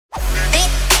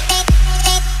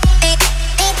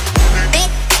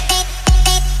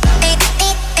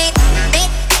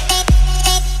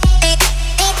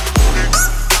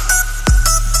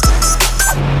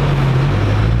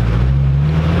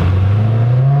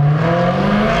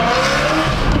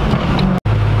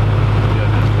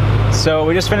So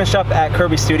we just finished up at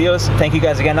Kirby Studios. Thank you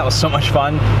guys again, that was so much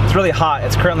fun. It's really hot,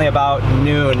 it's currently about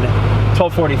noon,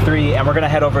 12:43, and we're gonna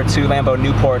head over to Lambo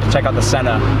Newport to check out the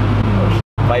Senna.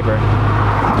 Viper.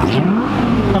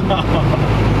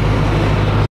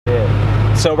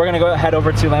 Yeah. So we're gonna go head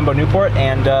over to Lambo Newport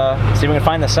and see if we can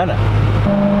find the Senna.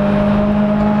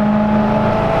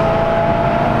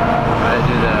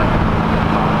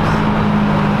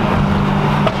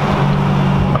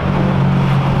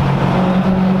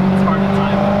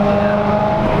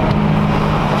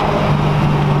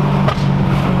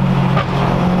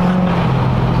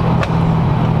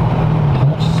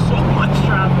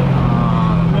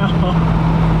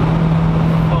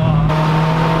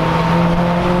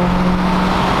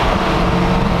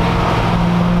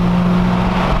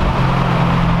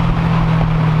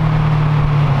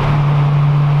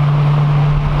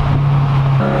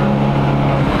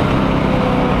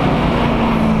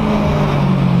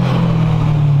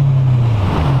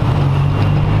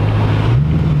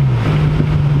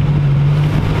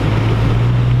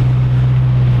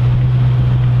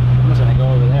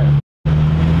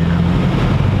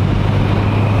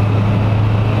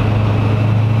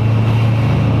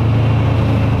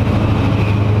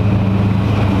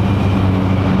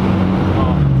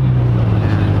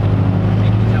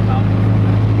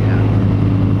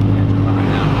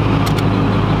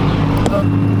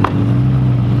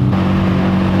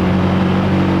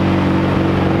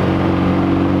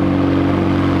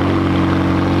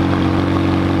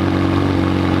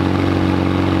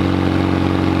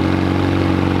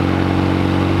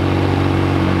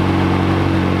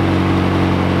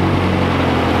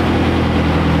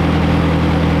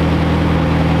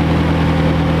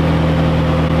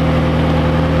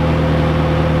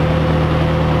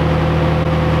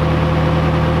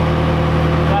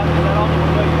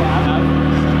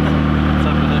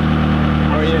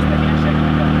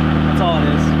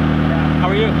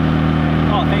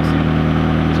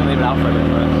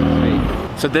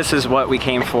 So this is what we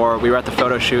came for. We were at the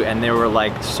photo shoot and there were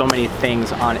like so many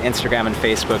things on Instagram and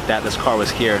Facebook that this car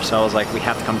was here. So I was like, we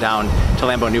have to come down to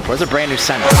Lambo Newport. It's a brand new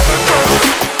Senna.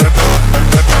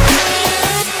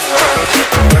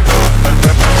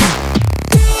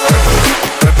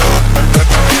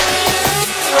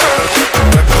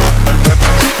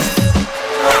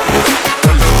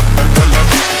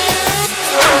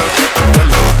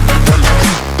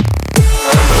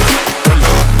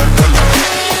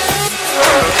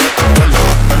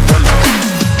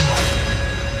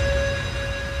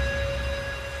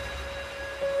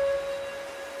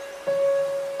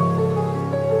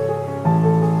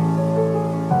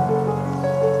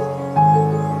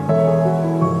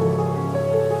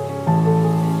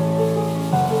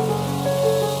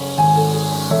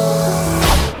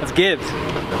 Gibbs.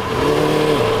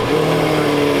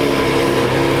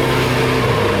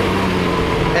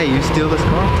 Hey, you steal this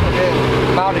car? Hey,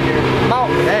 I'm out of here. I'm out.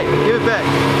 Hey, give it back.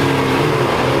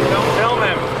 Don't film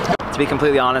him. To be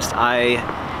completely honest,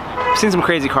 I've seen some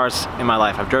crazy cars in my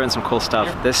life. I've driven some cool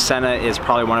stuff. This Senna is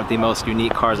probably one of the most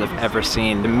unique cars I've ever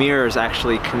seen. The mirrors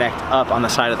actually connect up on the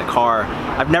side of the car.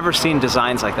 I've never seen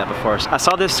designs like that before. I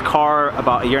saw this car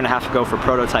about 1.5 years ago for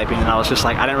prototyping and I was just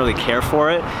like, I didn't really care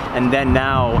for it. And then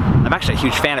now, I'm actually a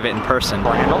huge fan of it in person.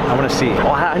 Door handle? I want to see.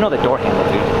 Oh, I know the door handle,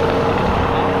 dude.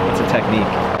 It's a technique.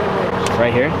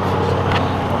 Right here?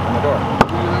 Open the door.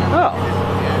 Oh.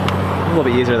 A little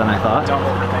bit easier than I thought. Don't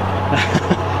overthink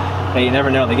it. Hey, you never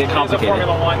know, they get complicated. It's a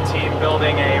Formula One team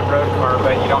building a road car,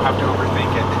 but you don't have to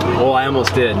overthink it. Oh, I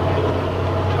almost did.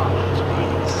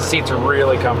 Seats are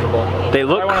really comfortable. They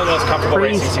look one of the most comfortable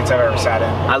racing seats I've ever sat in.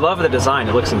 I love the design,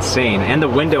 it looks insane. And the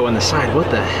window on the side,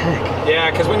 what the heck? Yeah,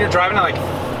 because when you're driving at like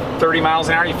 30 miles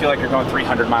an hour, you feel like you're going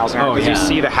 300 miles an hour. Because you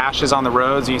see the hashes on the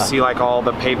roads, you see like all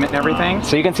the pavement and everything.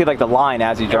 So you can see like the line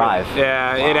as you drive.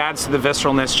 Yeah, it adds to the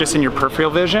visceralness just in your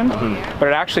peripheral vision. But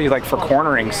it actually, like for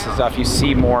cornering stuff, you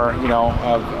see more, you know,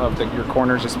 of your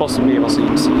corners. It's supposed to be able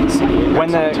to see When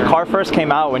the car first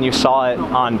came out, when you saw it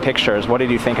on pictures, what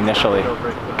did you think initially?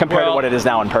 Compared to what it is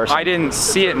now in person? I didn't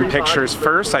see it in pictures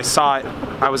first. I saw it,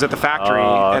 I was at the factory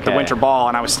at the Winter Ball,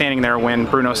 and I was standing there when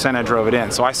Bruno Senna drove it in.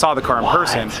 So I saw the car in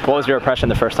person. What was your impression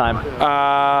the first time?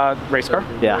 Race car?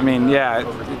 Yeah. I mean, yeah,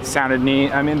 it sounded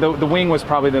neat. I mean, the wing was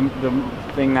probably the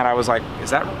thing that I was like, is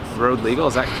that road legal?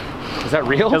 Is that is that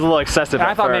real? It was a little excessive. And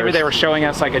I thought maybe they were showing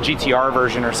us like a GTR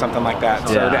version or something like that.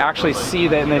 So to actually see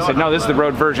that, and they said, no, this is the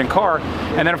road version car.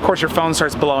 And then of course your phone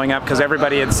starts blowing up because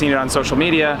everybody had seen it on social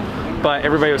media. But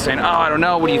everybody was saying, oh, I don't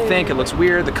know, what do you think? It looks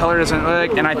weird, the color doesn't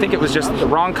look, and I think it was just the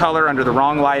wrong color under the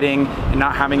wrong lighting and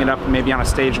not having it up maybe on a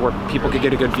stage where people could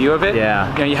get a good view of it.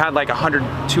 Yeah. You know, you had like 100,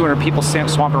 200 people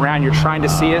swamping around, you're trying to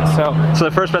see it, so. So the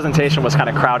first presentation was kind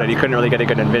of crowded, you couldn't really get a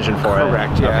good envision for it.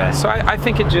 Correct, yeah. Okay. So I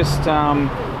think it just,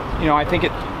 you know, I think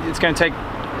it's gonna take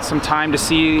some time to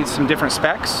see some different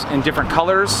specs and different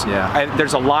colors. Yeah.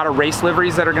 There's a lot of race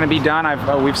liveries that are going to be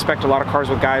done. We've spec'd a lot of cars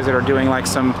with guys that are doing like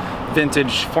some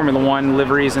vintage Formula One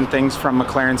liveries and things from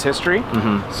McLaren's history.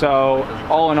 So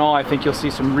all in all, I think you'll see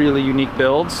some really unique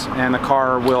builds and the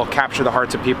car will capture the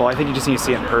hearts of people. I think you just need to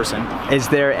see it in person. Is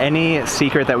there any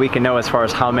secret that we can know as far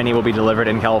as how many will be delivered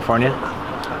in California?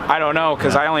 I don't know,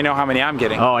 because I only know how many I'm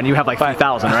getting. Oh, and you have like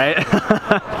 3,000, right?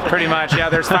 Pretty much, yeah.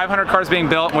 There's 500 cars being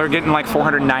built, and we're getting like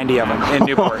 490 of them in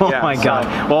Newport. Oh my God.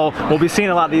 Well, we'll be seeing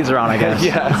a lot of these around, I guess.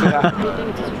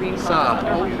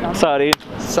 Sorry.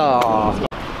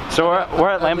 So we're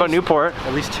at Lambo Newport.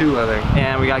 At least 2, I think.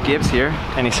 And we got Gibbs here,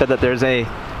 and he said that there's a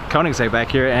Koenigsegg back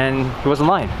here, and he wasn't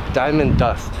lying. Diamond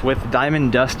Dust. With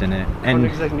diamond dust in it. And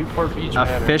Koenigsegg Newport Beach.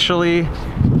 officially,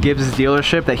 Gibbs'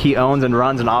 dealership that he owns and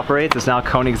runs and operates is now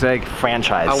Koenigsegg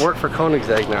franchise. I work for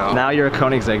Koenigsegg now. Now you're a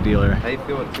Koenigsegg dealer. How do you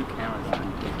feel with 2 cameras?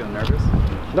 Do you feel nervous?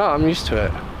 No, I'm used to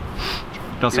it.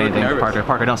 Don't say anything, nervous. Parker.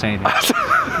 Parker, don't say anything.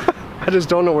 I just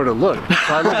don't know where to look. So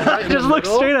I look right in Just the look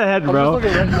middle. straight ahead, bro. I'm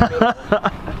just looking right in the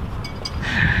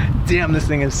middle. Damn, this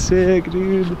thing is sick,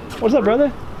 dude. What's up,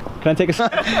 brother? Can I take a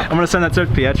I'm gonna send that to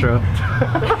Pietro.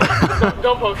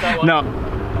 Don't post that one. No.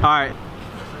 All right.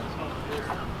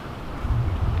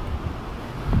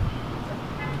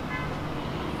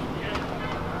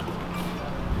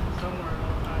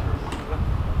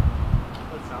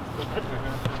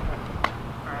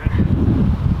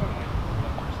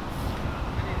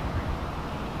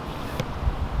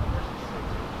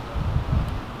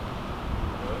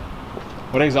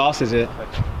 What exhaust is it?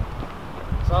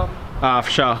 For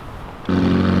sure.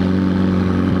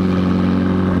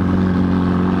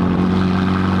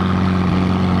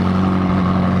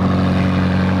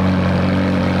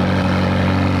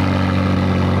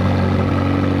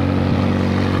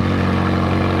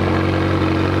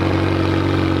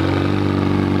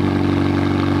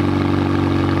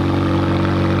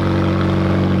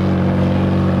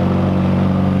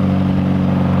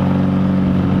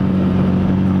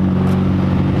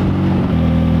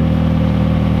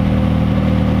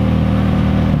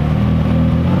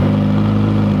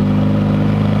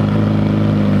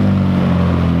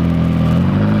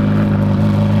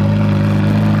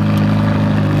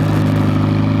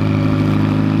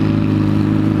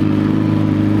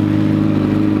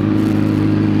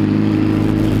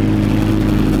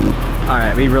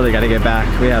 We really got to get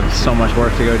back. We have so much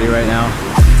work to go do right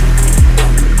now.